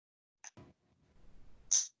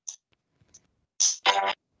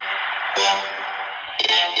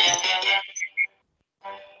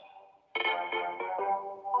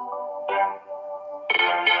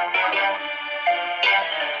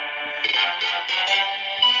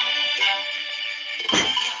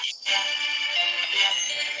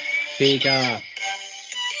Speak up.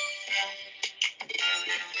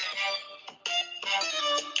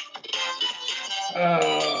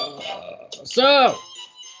 So,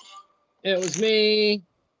 it was me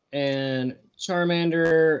and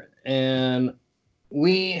Charmander, and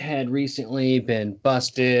we had recently been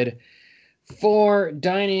busted for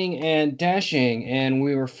dining and dashing, and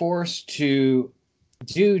we were forced to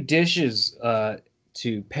do dishes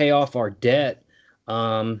to pay off our debt.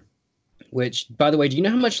 Which, by the way, do you know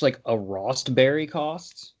how much like a roast berry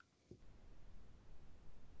costs?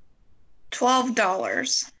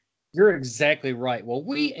 $12. You're exactly right. Well,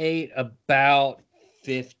 we ate about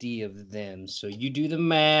 50 of them. So you do the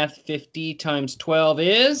math. 50 times 12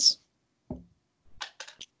 is?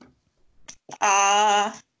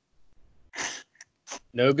 No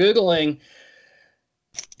Googling.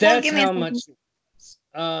 That's how much.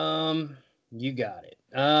 You got it.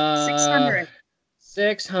 600.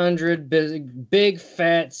 600 big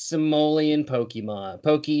fat simoleon Pokemon.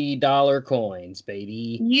 Poke dollar coins,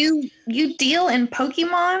 baby. You deal in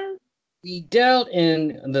Pokemon? We dealt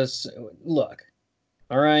in this. Look,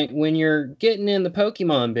 all right, when you're getting in the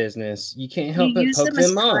Pokemon business, you can't help but poke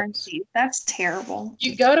them mons. That's terrible.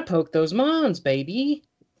 You gotta poke those mons, baby.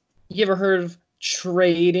 You ever heard of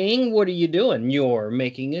trading? What are you doing? You're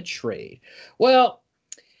making a trade. Well,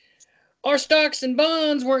 our stocks and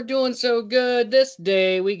bonds weren't doing so good this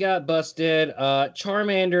day. We got busted.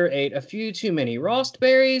 Charmander ate a few too many roast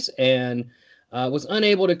berries and was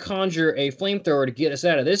unable to conjure a flamethrower to get us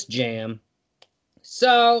out of this jam.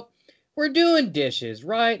 So we're doing dishes,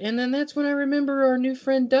 right? And then that's when I remember our new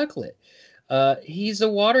friend Ducklet. He's a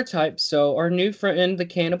water type, so our new friend, the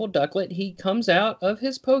cannibal Ducklet, he comes out of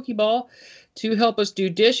his Pokeball to help us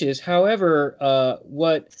do dishes. However,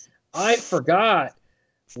 what I forgot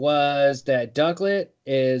was that Ducklet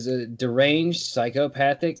is a deranged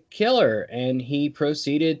psychopathic killer, and he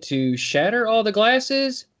proceeded to shatter all the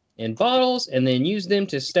glasses and bottles and then use them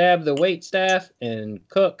to stab the waitstaff and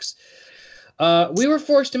cooks. We were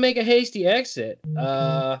forced to make a hasty exit.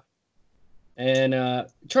 And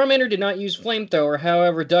Charmander did not use flamethrower.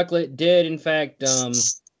 However, Ducklet did, in fact,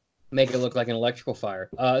 make it look like an electrical fire.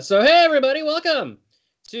 So, hey, everybody, welcome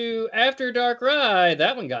to After Dark Ride.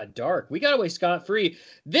 That one got dark. We got away scot-free.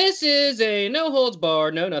 This is a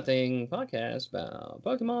no-holds-barred, no-nothing podcast about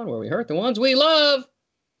Pokemon where we hurt the ones we love.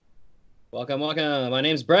 Welcome, welcome. My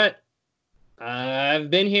name's Brett. I've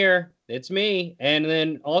been here. It's me. And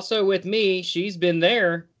then also with me, she's been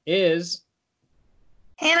there, is...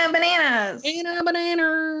 Hannah Bananas. Hannah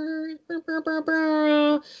Bananas.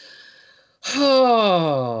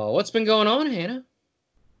 Oh, what's been going on, Hannah?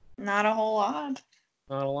 Not a whole lot.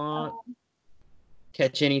 Not a lot.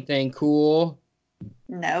 Catch anything cool?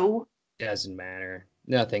 No. Doesn't matter.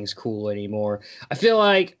 Nothing's cool anymore. I feel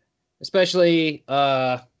like, especially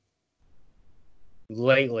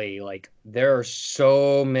lately, like there are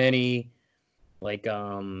so many, like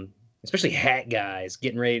especially hat guys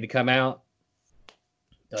getting ready to come out.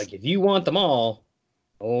 Like if you want them all,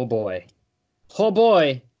 oh boy. Oh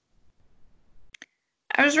boy.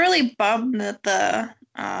 I was really bummed that the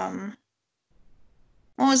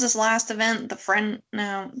what was this last event? The Friends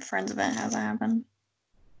event hasn't happened.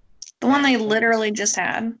 The one they literally just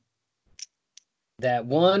had. That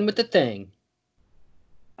one with the thing.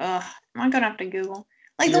 Ugh, I'm gonna have to Google.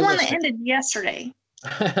 Like the one that ended yesterday.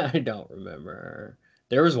 I don't remember.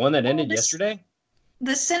 There was one that ended yesterday?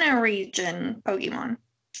 The Sinnoh region Pokemon.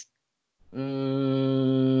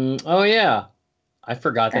 Oh yeah. I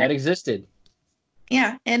forgot that existed.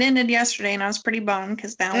 Yeah, it ended yesterday and I was pretty bummed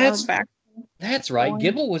because now we're back. That's right.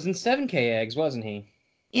 Gibble was in 7K eggs, wasn't he?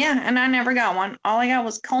 Yeah, and I never got one. All I got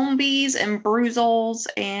was Combees and Bruisels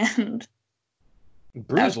and... Bruisels?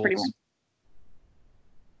 That was pretty much...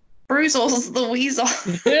 Bruisel's the weasel.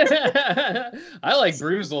 I like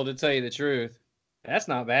Bruisel, to tell you the truth. That's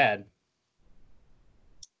not bad.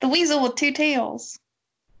 The weasel with two tails.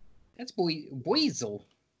 That's Weasel.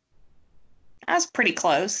 That's pretty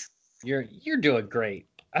close. You're doing great.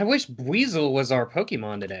 I wish Weasel was our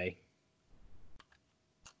Pokemon today.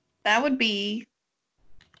 That would be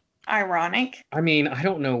ironic. I mean, I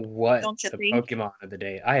don't know what the Pokemon of the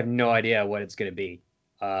day. I have no idea what it's going to be.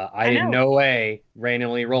 I in no way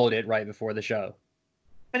randomly rolled it right before the show.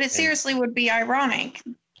 But it seriously would be ironic,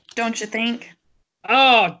 don't you think?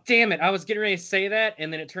 Oh, damn it. I was getting ready to say that,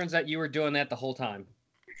 and then it turns out you were doing that the whole time.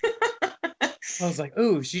 I was like,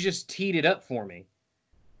 ooh, she just teed it up for me.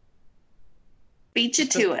 Beat you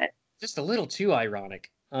to it. Just a little too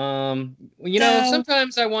ironic. So,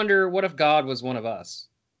 sometimes I wonder, what if God was one of us?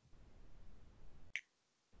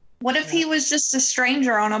 what if he was just a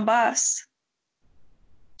stranger on a bus?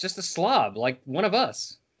 Just a slob, like one of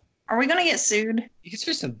us. Are we gonna get sued? It's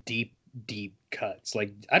just some deep, deep cuts.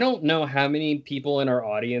 Like, I don't know how many people in our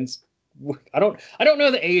audience. I don't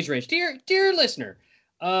know the age range. Dear listener,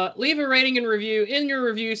 leave a rating and review. In your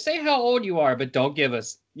review, say how old you are, but don't give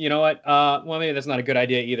us. You know what? Well, maybe that's not a good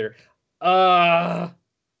idea either.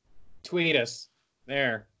 Tweet us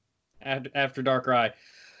there after Dark Rye.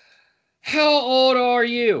 How old are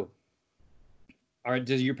you?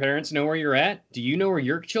 Does your parents know where you're at? Do you know where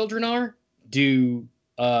your children are? Do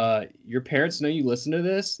your parents know you listen to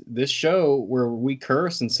this show where we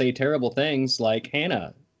curse and say terrible things like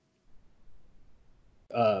Hannah?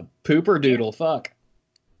 Pooper doodle, fuck.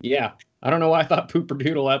 Yeah. I don't know why I thought pooper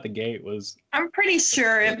doodle at the gate was. I'm pretty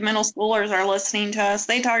sure if middle schoolers are listening to us,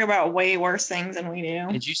 they talk about way worse things than we do.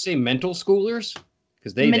 Did you say mental schoolers?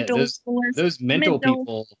 Because Schoolers. those mental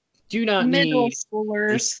people do not middle need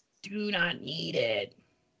schoolers. do not need it.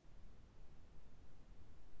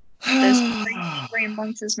 Those crazy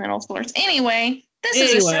rambunctious middle schoolers. Anyway, this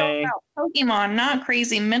is a show about Pokemon, not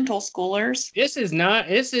crazy mental schoolers. This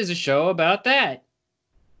is a show about that.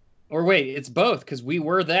 Or wait, it's both, because we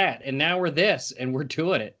were that, and now we're this, and we're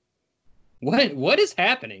doing it. What is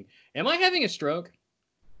happening? Am I having a stroke?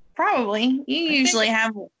 Probably. You usually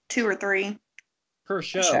have 2 or 3 per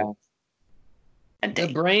show. A day.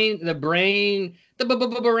 The brain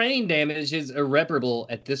damage is irreparable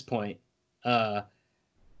at this point.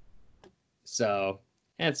 So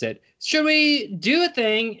that's it. Should we do a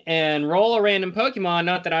thing and roll a random Pokemon?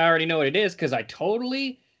 Not that I already know what it is, because I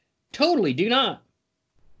totally do not.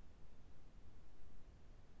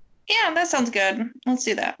 Yeah, that sounds good. Let's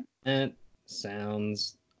do that. It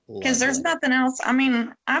sounds because there's nothing else. I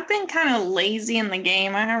mean, I've been kind of lazy in the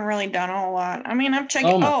game. I haven't really done a whole lot. I mean, I've checked.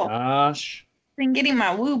 Oh my gosh! Been getting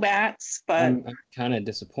my Woobats, but I'm kind of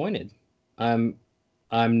disappointed. I'm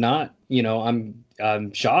not.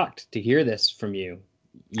 I'm shocked to hear this from you.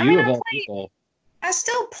 Of all people. I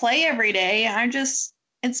still play every day.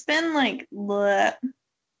 It's been like bleh.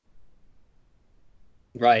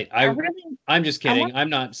 Right. I'm just kidding. I'm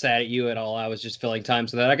not sad at you at all. I was just filling time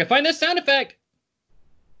so that I could find this sound effect.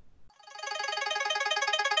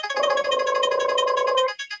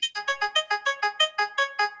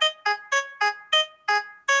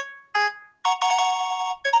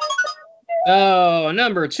 Oh,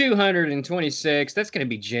 number 226. That's going to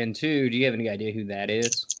be Gen 2. Do you have any idea who that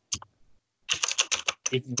is?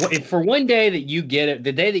 If for one day that you get it,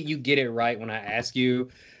 the day that you get it right when I ask you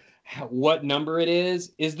what number it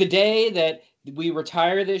is the day that we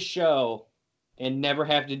retire this show and never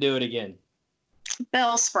have to do it again.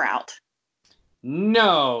 Bellsprout.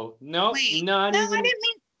 No. Wait, I didn't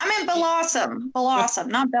mean. I meant Blossom. Blossom,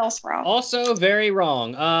 not Bellsprout. Also very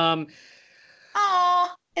wrong. Oh,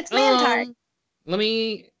 it's Mantine. Let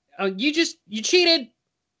me. You cheated.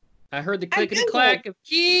 I heard the clickety clack of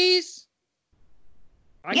keys.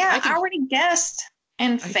 I already guessed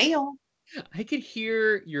and failed. I could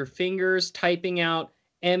hear your fingers typing out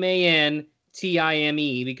Mantime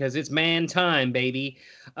because it's Mantine, baby.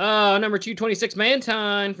 Number 226,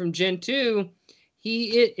 Mantine from Gen 2.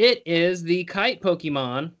 It is the kite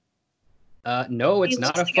Pokemon. No, it's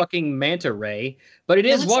not a fucking manta ray, but it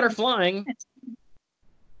is water flying.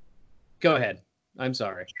 Go ahead. I'm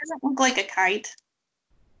sorry. He doesn't look like a kite.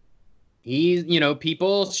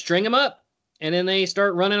 People string him up. And then they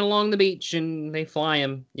start running along the beach and they fly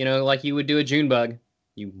him, like you would do a June bug.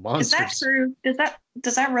 You monsters. Is that true?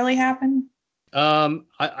 Does that really happen?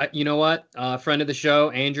 You know what? Friend of the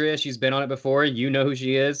show, Andrea, she's been on it before. You know who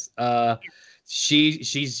she is. I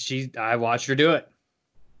watched her do it.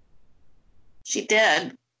 She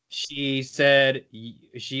did. She said,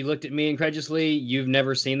 she looked at me incredulously, "You've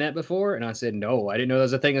never seen that before?" And I said, "No, I didn't know that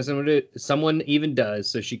was a thing that someone even does."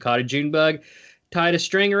 So she caught a June bug, tied a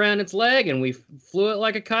string around its leg, and we flew it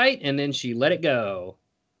like a kite, and then she let it go.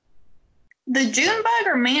 The June bug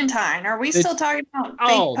or Mantine? Are we still talking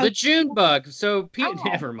about? The June bug. So,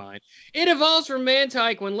 never mind. It evolves from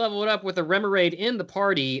Mantike when leveled up with a Remoraid in the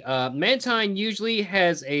party. Mantine usually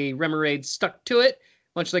has a Remoraid stuck to it,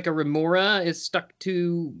 much like a Remora is stuck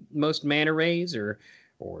to most manta rays or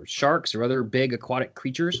sharks or other big aquatic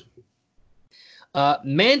creatures.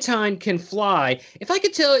 Mantine can fly. If I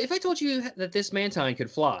told you that this Mantine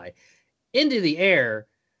could fly into the air,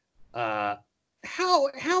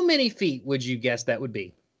 how many feet would you guess that would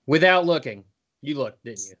be? Without looking. You looked,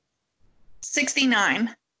 didn't you?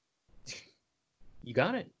 69. You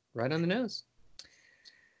got it. Right on the nose.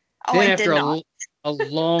 Oh, I did not. a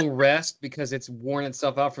long rest because it's worn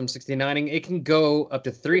itself out from 69ing. It can go up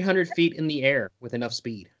to 300 feet in the air with enough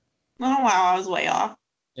speed. Oh, wow. I was way off.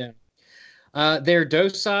 Yeah. They're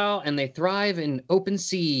docile and they thrive in open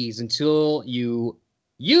seas until you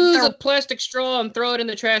use a plastic straw and throw it in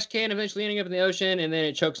the trash can, eventually ending up in the ocean, and then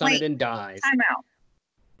it chokes on it and dies. Time out.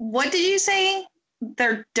 What did you say?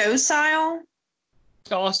 They're docile?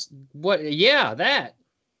 What? Yeah, that.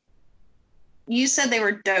 You said they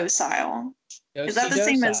were docile. Is that the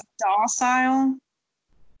same as docile?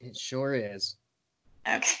 It sure is.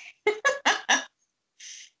 Okay.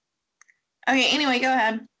 Okay, anyway, go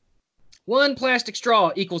ahead. 1 plastic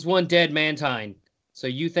straw equals 1 dead mantine. So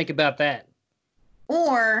you think about that.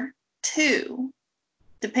 Or 2,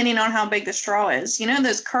 depending on how big the straw is. You know,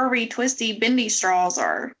 those curvy, twisty, bendy straws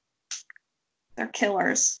they're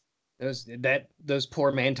killers. Those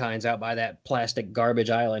poor mantines out by that plastic garbage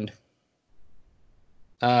island.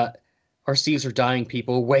 Our seas are dying,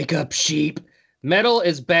 people. Wake up, sheep. Metal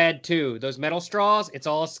is bad too. Those metal straws, it's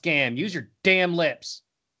all a scam. Use your damn lips.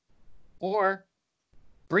 Or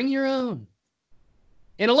bring your own.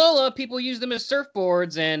 In Alola, people use them as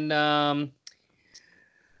surfboards and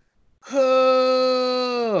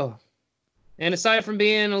and aside from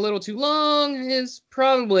being a little too long, is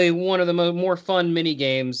probably one of the more fun mini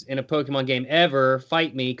games in a Pokemon game ever.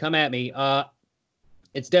 Fight me, come at me.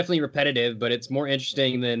 It's definitely repetitive, but it's more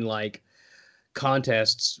interesting than like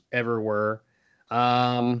contests ever were.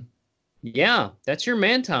 Yeah, that's your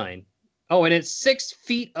Mantine. Oh, and it's 6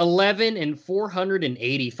 feet 11 and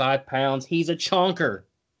 485 pounds. He's a chonker.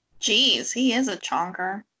 Jeez, he is a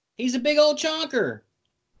chonker. He's a big old chonker.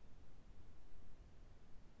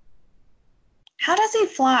 How does he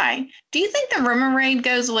fly? Do you think the Remoraid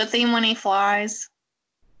goes with him when he flies?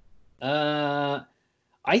 I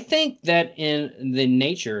think that in the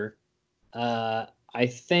nature, I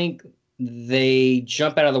think they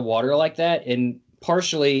jump out of the water like that, and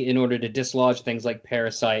partially in order to dislodge things like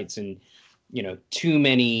parasites and, too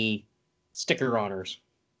many sticker honors.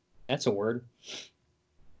 That's a word.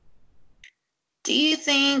 Do you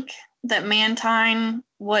think that Mantine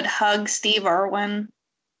would hug Steve Irwin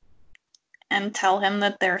and tell him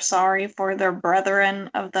that they're sorry for their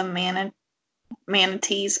brethren of the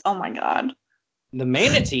manatees? Oh my God. The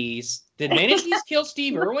manatees? Did manatees kill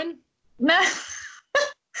Steve Irwin? No.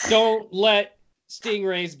 Don't let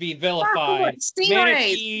stingrays be vilified.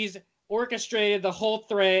 Manatees orchestrated the whole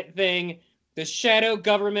thing. The shadow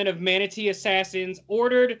government of manatee assassins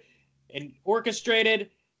ordered and orchestrated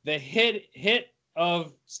the hit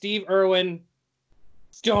of Steve Irwin.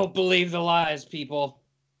 Don't believe the lies, people.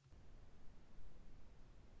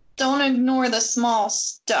 Don't ignore the small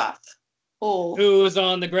stuff. Oh. Who's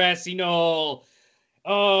on the grassy knoll?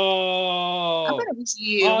 Oh, I bet it was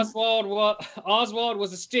you. Oswald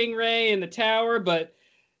was a stingray in the tower, but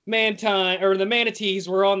the manatees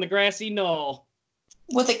were on the grassy knoll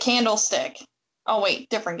with a candlestick. Oh wait,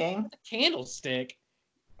 different game. A candlestick?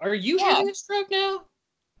 Are you having a stroke now?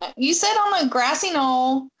 You said on the grassy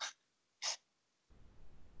knoll.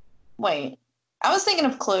 Wait, I was thinking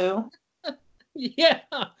of Clue. Yeah,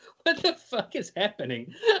 what the fuck is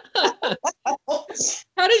happening?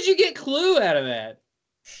 How did you get Clue out of that?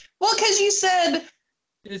 Well, because you said.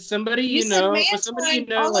 Is somebody you know? Somebody you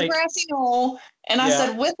know, on the grassy knoll, and I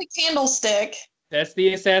said with a candlestick. That's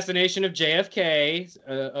the assassination of JFK,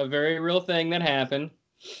 a very real thing that happened.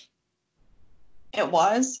 It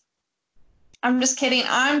was. I'm just kidding.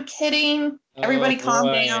 I'm kidding. Everybody calm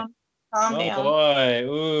down. Calm down. Oh, boy.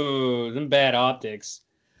 Ooh, them bad optics.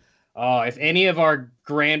 Oh, if any of our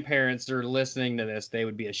grandparents are listening to this, they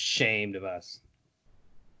would be ashamed of us.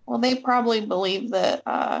 Well, they probably believe that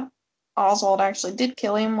Oswald actually did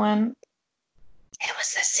kill him when it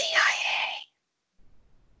was the CIA.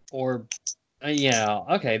 Or, yeah,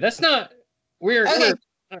 okay, that's not... We're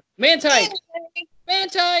Mantike!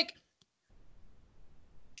 Mantike!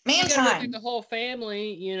 Mantine. The whole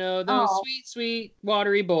family, those sweet, sweet,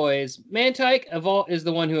 watery boys. Mantike is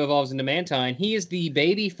the one who evolves into Mantine. He is the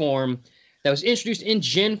baby form that was introduced in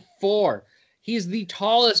Gen 4. He's the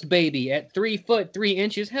tallest baby at 3 foot 3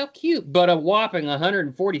 inches. How cute, but a whopping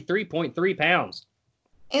 143.3 pounds.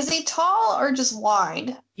 Is he tall or just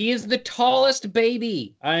wide? He is the tallest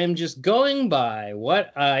baby. I am just going by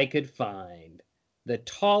what I could find. The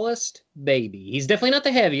tallest baby. He's definitely not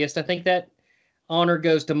the heaviest. I think that honor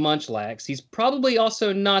goes to Munchlax. He's probably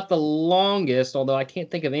also not the longest, although I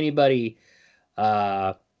can't think of anybody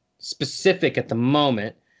specific at the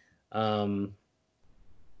moment.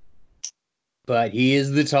 But he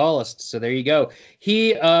is the tallest, so there you go.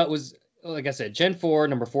 He was, like I said, Gen 4,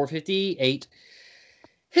 number 458.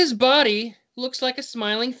 His body looks like a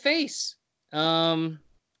smiling face. Friendly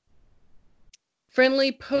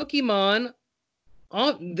Pokemon.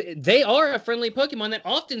 They are a friendly Pokemon that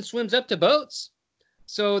often swims up to boats.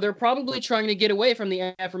 So they're probably trying to get away from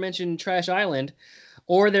the aforementioned Trash Island,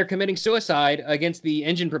 or they're committing suicide against the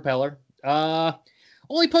engine propeller.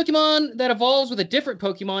 Only Pokemon that evolves with a different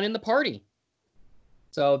Pokemon in the party.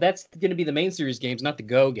 So that's going to be the main series games, not the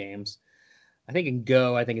Go games. I think in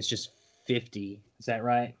Go, I think it's just 50. Is that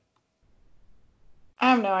right? I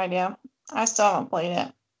have no idea. I still haven't played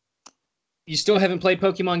it. You still haven't played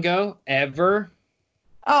Pokemon Go ever?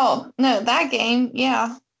 Oh, no, that game,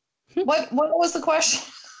 yeah. What was the question?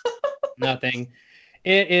 Nothing.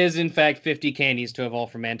 It is, in fact, 50 candies to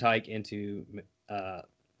evolve from Mantine into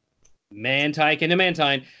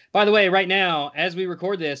Mantine. By the way, right now, as we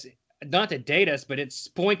record this, not to date us, but it's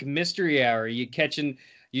Spoink Mystery Hour.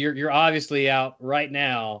 You're obviously out right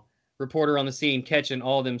now, reporter on the scene, catching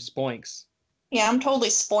all them spoinks. Yeah, I'm totally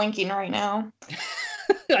spoinking right now.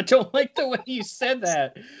 I don't like the way you said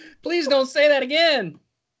that. Please don't say that again.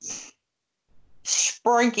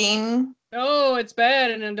 Spoinking. No, it's bad,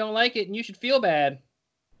 and I don't like it, and you should feel bad.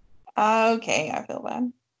 Okay, I feel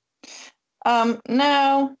bad.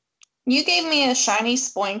 No. You gave me a shiny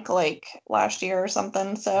spoink like last year or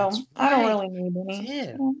something, so That's I don't right. really need any.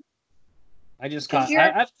 Yeah. Because you're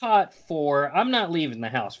I've caught 4. I'm not leaving the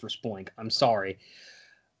house for spoink. I'm sorry.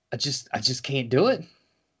 I just can't do it.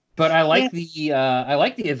 But yeah, I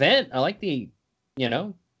like the event. I like the, you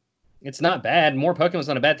know, it's not bad. More Pokemon's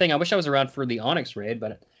not a bad thing. I wish I was around for the Onyx raid,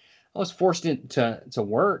 but I was forced to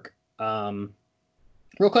work.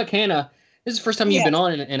 Real quick, Hannah, this is the first time you've yeah. been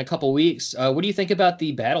on in a couple weeks. What do you think about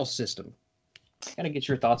the battle system? Gotta get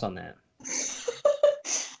your thoughts on that.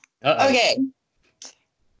 Uh-oh. Okay.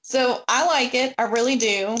 So I like it, I really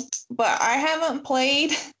do, but I haven't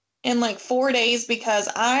played in like 4 days because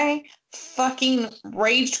I fucking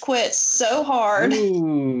raged quit so hard.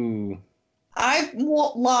 Ooh. I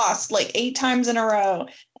lost like 8 times in a row,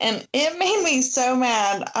 and it made me so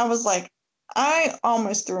mad. I was like, I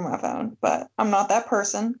almost threw my phone, but I'm not that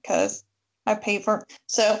person because I pay for.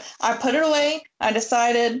 So I put it away. I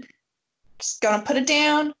decided just gonna put it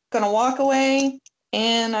down, gonna walk away,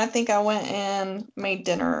 and I think I went and made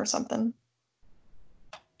dinner or something.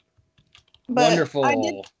 But Wonderful.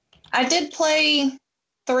 I did play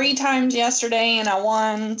 3 times yesterday and I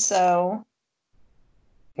won, so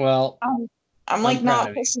Well, I'm I'm like proud not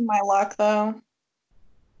of you. pushing my luck though.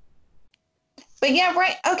 But yeah,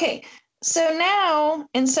 right. Okay. So now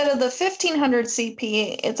instead of the 1500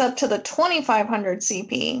 CP, it's up to the 2500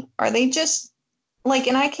 CP. Are they just like,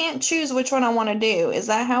 and I can't choose which one I want to do. Is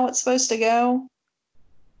that how it's supposed to go?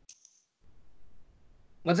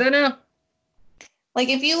 What's that now? Like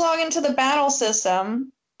if you log into the battle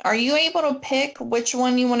system, are you able to pick which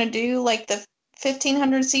one you want to do, like the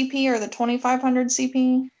 1500 CP or the 2500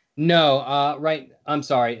 CP? No, right. I'm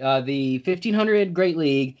sorry. The 1500 Great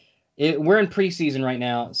League. We're in preseason right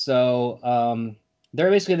now, so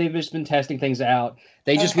they've just been testing things out.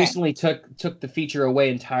 They just Okay. recently took the feature away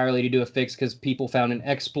entirely to do a fix because people found an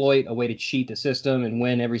exploit, a way to cheat the system and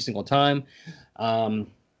win every single time. Um,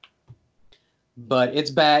 but it's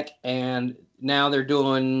back, and now they're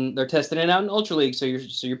testing it out in Ultra League. So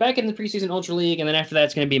you're back in the preseason Ultra League, and then after that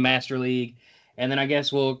it's going to be Master League, and then I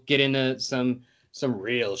guess we'll get into some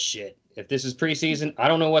real shit. If this is preseason, I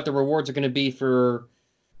don't know what the rewards are going to be for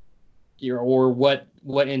your or what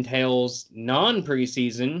entails non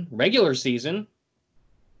preseason, regular season,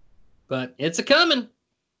 but it's a coming.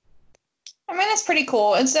 I mean, it's pretty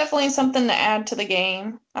cool. It's definitely something to add to the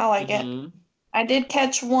game. I like it. Mm-hmm. I did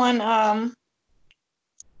catch one,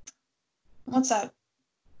 what's that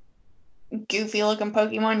goofy looking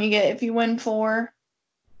Pokemon you get if you win 4?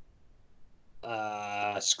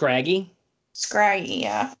 Scraggy. Scraggy,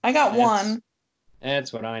 yeah. I got That's one.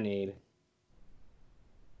 that's what I need.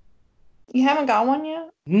 You haven't got one yet?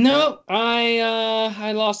 No,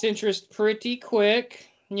 I lost interest pretty quick.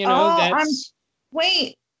 You know, Oh, that's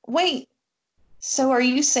wait, wait. So are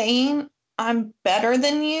you saying I'm better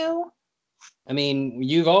than you? I mean,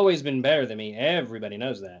 you've always been better than me. Everybody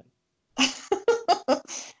knows that.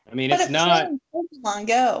 I mean, But at playing Pokemon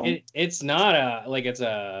Go, it's not it's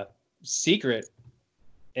a secret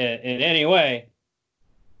in any way.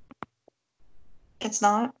 it's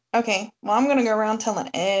not? Okay, well, I'm gonna go around telling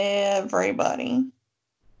everybody.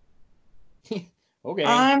 Okay.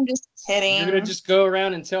 I'm just You're gonna kidding. just go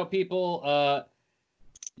around and tell people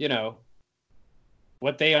you know,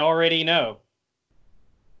 what they already know.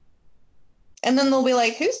 And then they'll be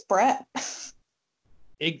like, who's Brett?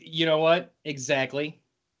 You know what? Exactly.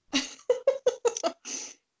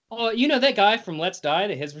 you know that guy from Let's Die,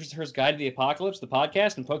 the His vs. Hers Guide to the Apocalypse, the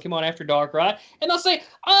podcast, and Pokemon After Dark, right? And they'll say,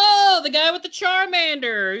 oh, the guy with the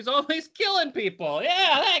Charmander who's always killing people.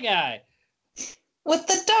 Yeah, that guy. With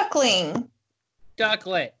the duckling.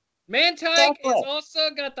 Ducklet. Mantine is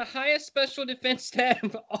also got the highest special defense stat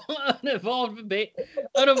of all unevolved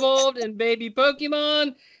and baby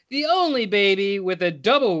Pokemon. The only baby with a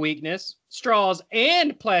double weakness, straws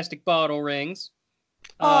and plastic bottle rings.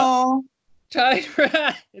 Oh. Tied,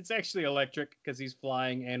 it's actually electric because he's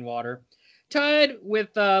flying and water. Tied with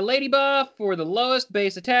Lady Buff for the lowest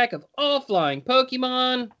base attack of all flying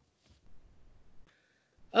Pokemon.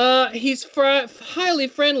 He's highly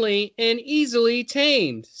friendly and easily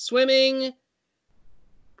tamed. Swimming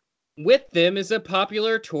with them is a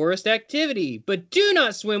popular tourist activity, but do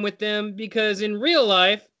not swim with them because in real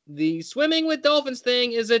life, the swimming with dolphins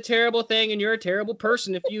thing is a terrible thing and you're a terrible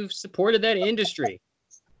person if you've supported that industry.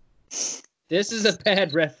 This is a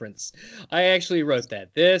bad reference. I actually wrote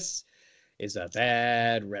that. This is a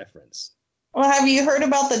bad reference. Well, have you heard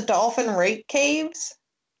about the dolphin rape caves?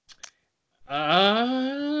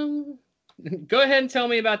 Go ahead and tell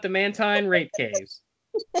me about the Mantine rape caves.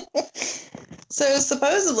 So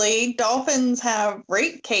supposedly dolphins have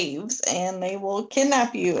rape caves and they will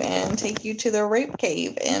kidnap you and take you to their rape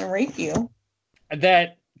cave and rape you.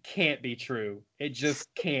 That can't be true. It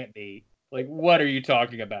just can't be. Like, what are you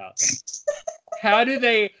talking about? How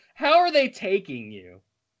are they taking you?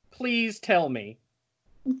 Please tell me.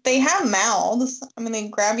 They have mouths. I mean, they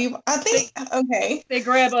grab you. I think, okay. They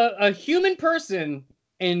grab a human person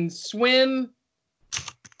and swim.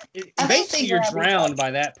 Basically, you're drowned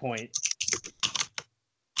by that point.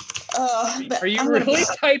 Are you really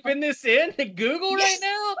typing this in to Google right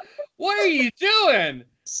now? What are you doing?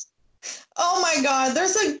 Oh my God,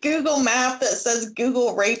 there's a Google map that says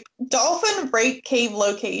Google dolphin rape cave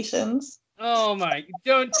locations. Oh my,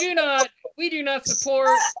 we do not support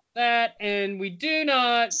that, and we do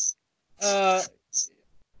not,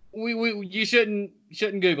 you shouldn't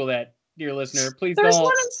Google that, dear listener. Please There's don't.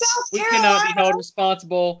 One in South we Carolina. Cannot be held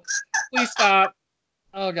responsible. Please stop.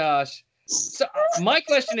 Oh gosh. So my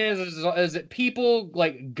question is it people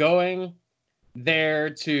like going there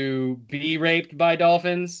to be raped by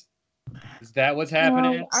dolphins? Is that what's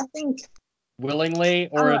happening? I think willingly,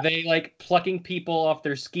 or are they like plucking people off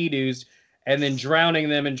their ski-doos and then drowning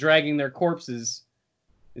them and dragging their corpses?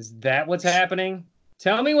 Is that what's happening?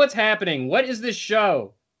 Tell me what's happening. What is this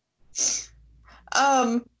show?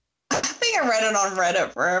 I think I read it on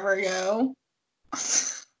Reddit forever ago.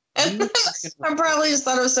 And I probably just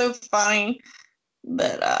thought it was so funny.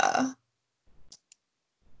 But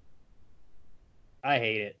I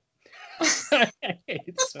hate it. I hate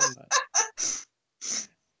it so much.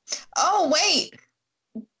 Oh, wait.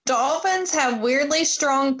 Dolphins have weirdly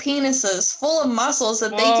strong penises full of muscles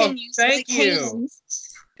that they can use thank like you. hands.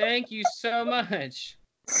 Thank you so much.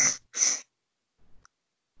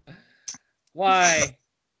 Why?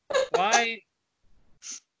 Why?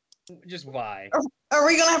 Just why? Are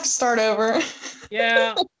we going to have to start over?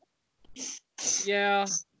 Yeah. Yeah.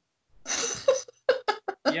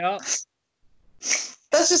 Yep.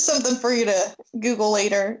 That's just something for you to Google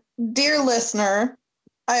later. Dear listener,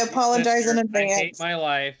 I apologize in advance. I hate my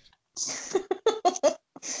life.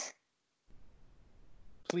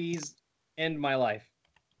 Please end my life.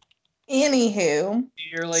 Anywho.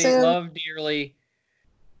 Dearly, love dearly.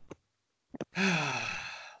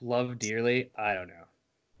 Love dearly? I don't know.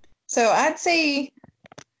 So I'd say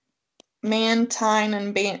Mantine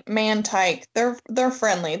and Mantike, they're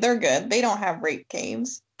friendly. They're good. They don't have rape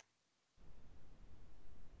caves.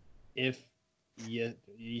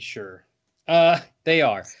 Sure. They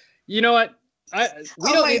are. You know what?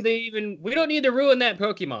 We don't need to ruin that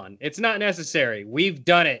Pokemon. It's not necessary. We've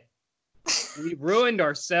done it. We ruined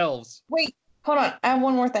ourselves. Wait, hold on. I have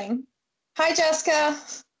one more thing. Hi, Jessica.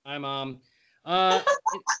 Hi, Mom.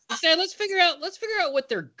 Instead, let's figure out what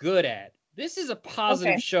they're good at. This is a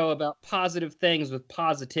positive show about positive things with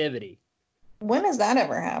positivity. When has that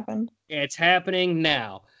ever happened? It's happening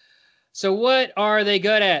now. So what are they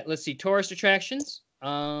good at? Let's see. Tourist attractions.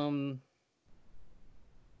 They'd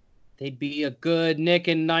be a good Nick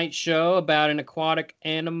and Night show about an aquatic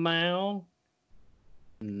animal.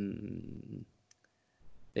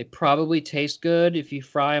 They probably taste good if you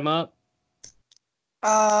fry them up.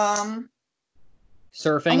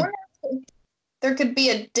 Surfing. There could be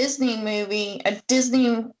a Disney movie,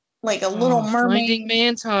 like a Little Mermaid. Finding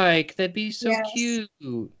Mantike. That'd be so cute.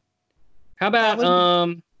 How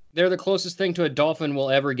about they're the closest thing to a dolphin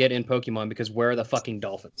we'll ever get in Pokemon because where are the fucking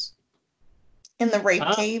dolphins? In the rape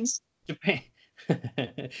caves. Japan.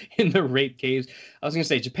 in the rape caves. I was going to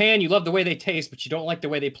say, Japan, you love the way they taste, but you don't like the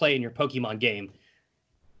way they play in your Pokemon game.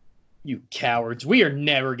 You cowards. We are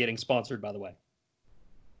never getting sponsored, by the way.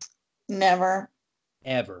 Never.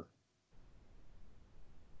 Ever.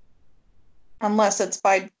 Unless it's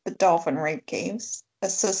by the Dolphin Rape Caves, a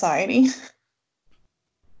society.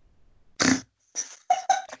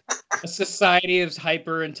 A society of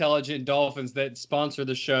hyper-intelligent dolphins that sponsor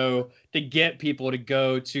the show to get people to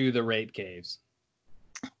go to the rape caves.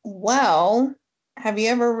 Well, have you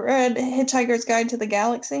ever read Hitchhiker's Guide to the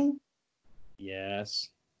Galaxy? Yes.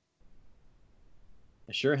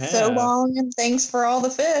 I sure have. So long, and thanks for all the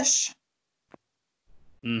fish.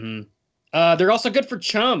 Mm-hmm. They're also good for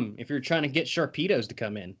chum if you're trying to get Sharpedos to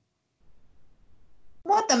come in.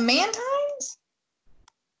 What, the Mantines?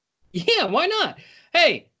 Yeah, why not?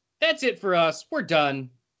 Hey, that's it for us. We're done.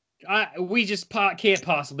 We just can't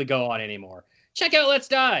possibly go on anymore. Check out Let's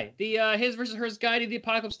Die, the His versus Hers Guide to the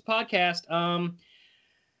Apocalypse podcast.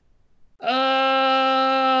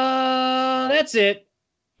 That's it.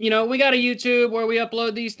 You know, we got a YouTube where we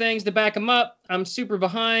upload these things to back them up. I'm super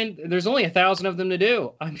behind. There's only 1,000 of them to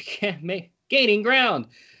do. I'm gaining ground.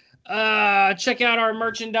 Check out our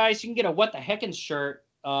merchandise. You can get a What the Heckin' shirt.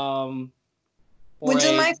 Which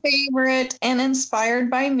is my favorite and inspired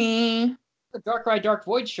by me. The Dark Ride Dark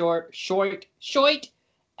Void short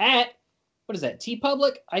at, what is that,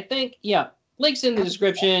 TeePublic, I think? Yeah. Links in the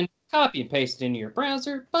description. Copy and paste it into your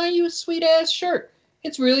browser. Buy you a sweet-ass shirt.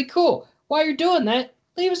 It's really cool. While you're doing that,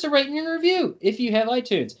 leave us a rating and review if you have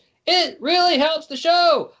iTunes. It really helps the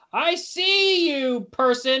show. I see you,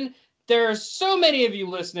 person. There are so many of you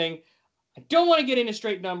listening. I don't want to get into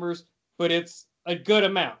straight numbers, but it's a good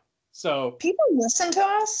amount. So people listen to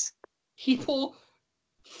us? People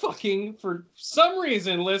fucking, for some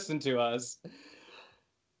reason, listen to us.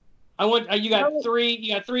 I want you got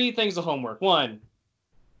three things of homework. 1,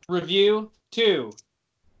 review. 2,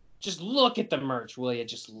 just look at the merch, will you?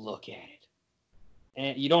 Just look at it.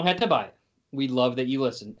 And you don't have to buy it. We love that you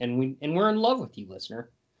listen, and we're in love with you,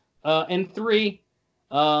 listener. And 3,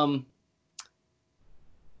 I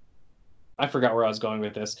forgot where I was going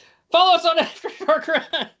with this. Follow us on After Dark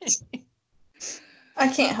Ride. I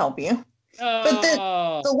can't help you. But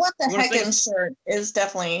the What the Heckin' shirt is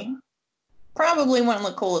definitely probably one of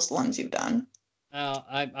the coolest ones you've done.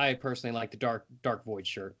 I personally like the Dark Void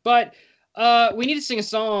shirt. But we need to sing a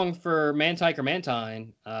song for Mantike or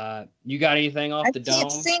Mantine. You got anything off the dome? I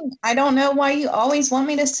can't sing. I don't know why you always want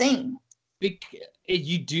me to sing.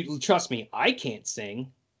 You do, trust me, I can't sing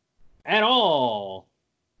at all.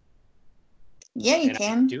 Yeah, you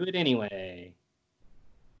can. I do it anyway.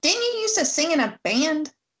 Didn't you used to sing in a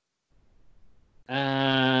band?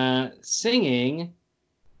 Singing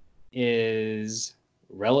is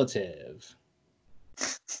relative.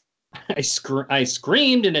 I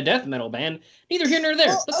screamed in a death metal band. Neither here nor there.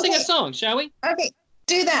 Well, Let's sing a song, shall we? Okay,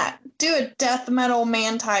 do that. Do a death metal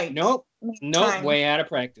Mantine. Nope. Way out of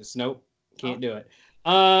practice. Nope. Can't do it.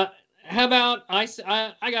 How about I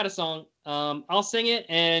got a song. I'll sing it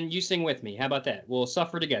and you sing with me. How about that? We'll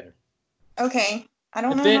suffer together. Okay. I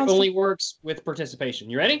don't know. The bit only works with participation.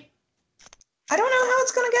 You ready? I don't know how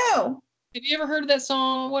it's gonna go. Have you ever heard of that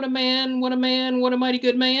song? What a man, what a man, what a mighty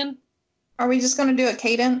good man. Are we just gonna do a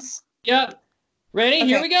cadence? Yep. Ready? Okay.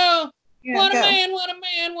 Here we go. Yeah, what a man, what a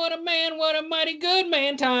man, what a man, what a mighty good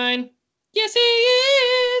Mantine. Yes, he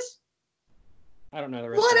is. I don't know the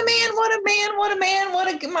rest. What a man, what a man, what a man,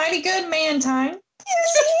 what a mighty good Mantine.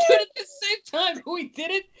 Yes, he is. Do it at the same time. We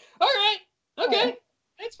did it. All right. Okay.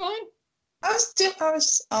 That's fine. I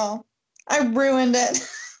ruined it.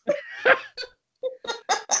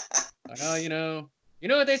 Well, you know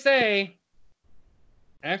what they say.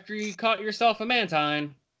 After you caught yourself a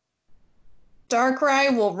Mantine, Dark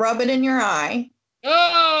Ride will rub it in your eye.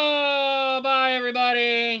 Oh, bye,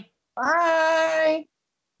 everybody. Bye.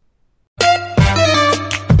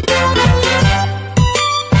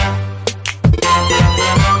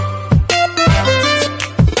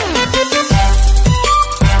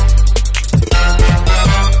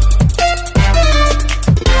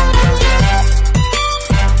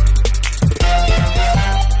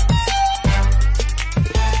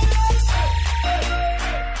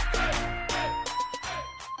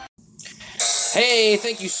 Hey,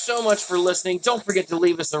 thank you so much for listening. Don't forget to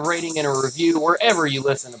leave us a rating and a review wherever you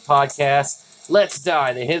listen to podcasts. Let's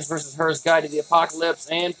Die, the His versus Hers Guide to the Apocalypse,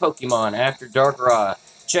 and Pokemon After Dark Ride.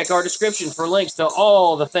 Check our description for links to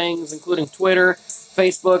all the things, including Twitter,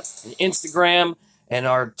 Facebook, and Instagram, and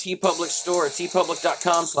our TeePublic store at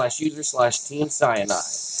teepublic.com/user/Team Cyanide.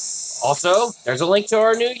 Also, there's a link to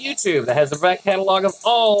our new YouTube that has the back catalog of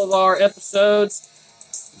all of our episodes.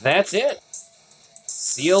 That's it.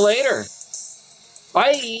 See you later.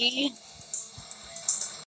 Bye.